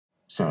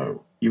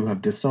So, you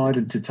have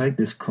decided to take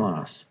this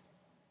class.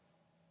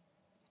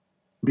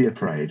 Be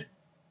afraid.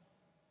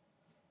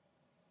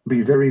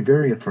 Be very,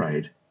 very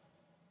afraid.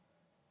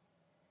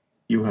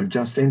 You have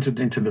just entered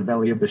into the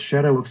valley of the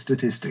shadow of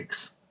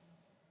statistics.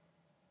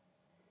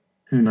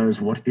 Who knows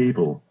what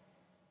evil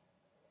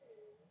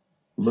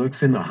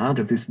lurks in the heart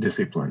of this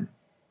discipline?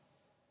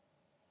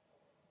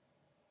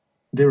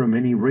 There are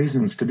many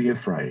reasons to be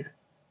afraid.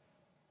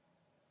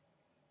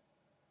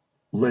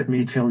 Let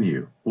me tell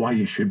you why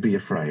you should be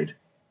afraid.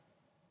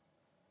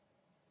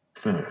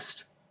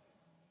 First,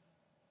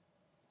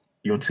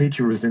 your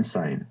teacher is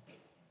insane.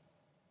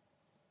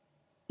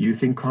 You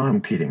think I'm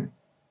kidding.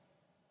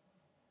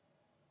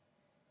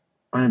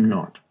 I am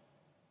not.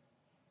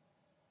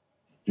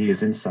 He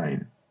is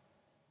insane.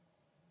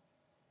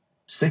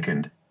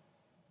 Second,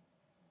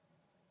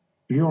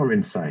 you're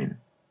insane.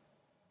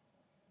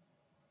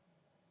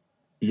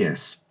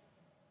 Yes.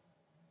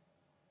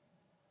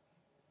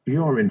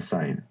 You're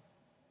insane.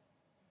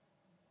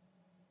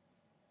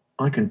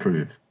 I can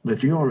prove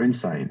that you're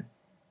insane.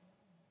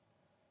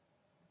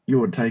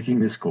 You're taking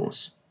this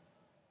course.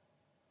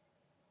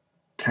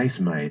 Case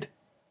made.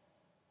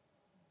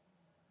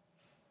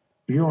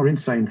 You're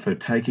insane for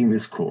taking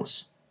this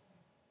course.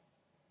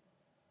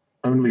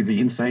 Only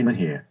the insane are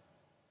here.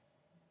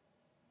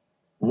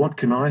 What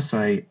can I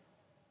say?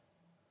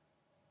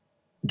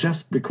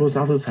 Just because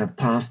others have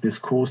passed this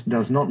course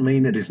does not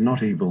mean it is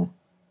not evil.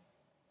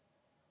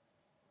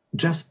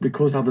 Just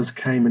because others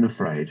came in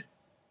afraid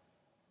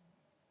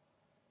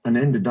and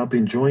ended up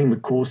enjoying the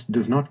course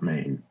does not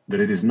mean that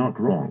it is not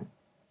wrong.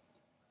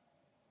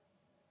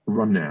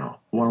 Run now,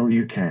 while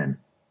you can.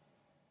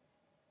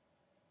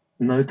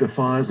 Note the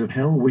fires of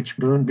hell which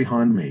burn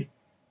behind me.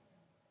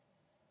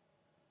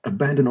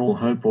 Abandon all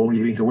hope, all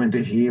ye who enter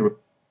here.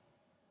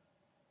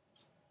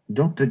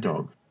 Dr.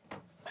 Dog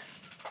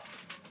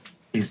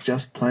is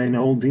just plain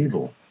old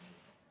evil.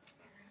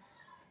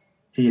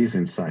 He is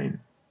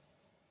insane.